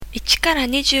1から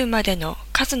20までの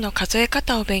数の数え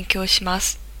方を勉強しま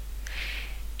す。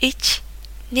1、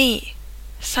2、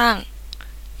3、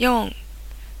4、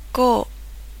5、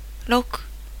6、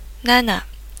7、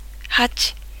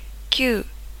8、9、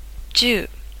10。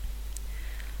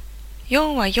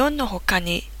4は4の他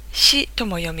に4と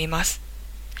も読みます。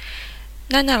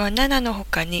7は7の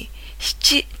他に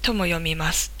7とも読み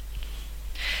ます。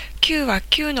9は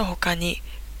9の他に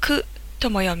9と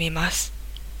も読みます。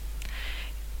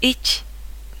1、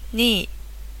2、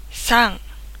3、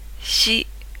4、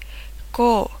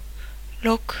5、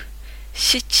6、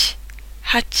7、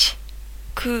8、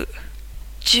9、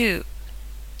10。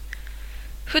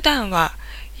普段は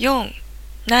4、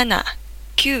7、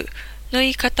9の言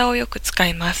い方をよく使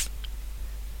います。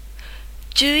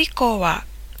10以降は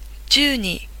10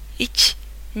に1、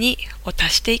2を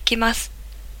足していきます。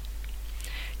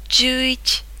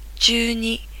11、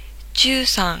12、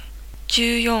13、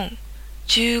14、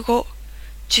15、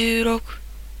16、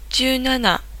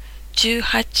17、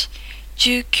18、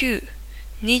19、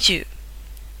20。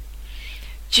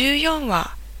14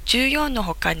は14の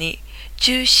他に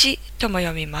14とも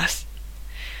読みます。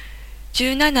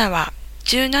17は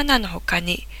17の他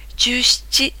に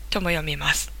17とも読み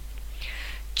ます。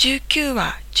19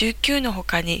は19の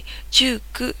他に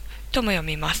19とも読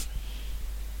みます。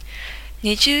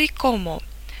20以降も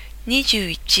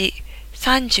21、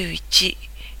31、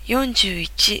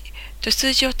41と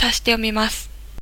数字を足して読みます。